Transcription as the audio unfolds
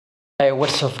Hey,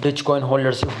 what's up, Dogecoin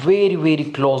holders? Very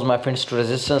close, my friends, to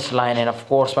resistance line, and of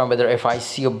course, my brother, if I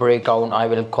see a breakout, I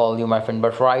will call you, my friend.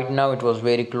 But right now, it was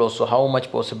very close. So, how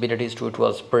much possibilities to it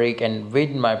was break, and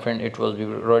when, my friend, it was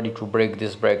ready to break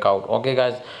this breakout. Okay,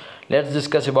 guys, let's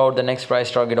discuss about the next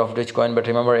price target of Dogecoin. But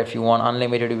remember, if you want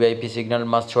unlimited VIP signal,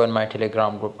 must join my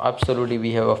Telegram group. Absolutely,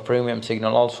 we have a premium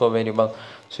signal also available,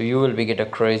 so you will be get a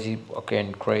crazy, okay,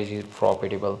 and crazy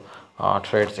profitable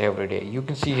trades every day. You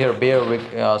can see here bear wick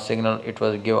signal it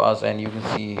was give us, and you can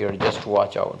see here, just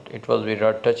watch out, it was we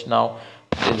touch now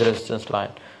this resistance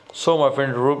line. So my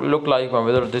friend, look like my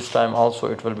weather this time also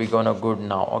it will be gonna good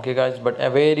now. Okay guys, but a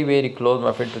very close,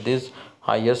 my friend, to this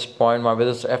highest point. My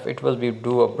brothers, if it will be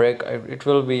do a break, it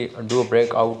will be do a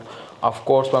breakout, of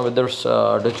course my brothers,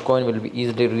 Dogecoin will be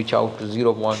easily reach out to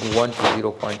 0.1 to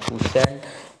 0.2 cent.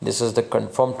 This is the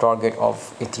confirmed target of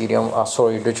Ethereum,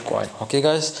 sorry, Dogecoin. Okay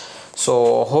guys,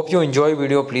 so hope you enjoy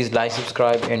video. Please like,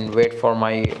 subscribe, and wait for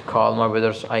my call, my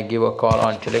brothers. I give a call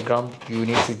on Telegram. You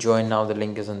need to join now, the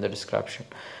link is in the description.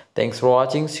 Thanks for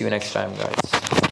watching, see you next time guys.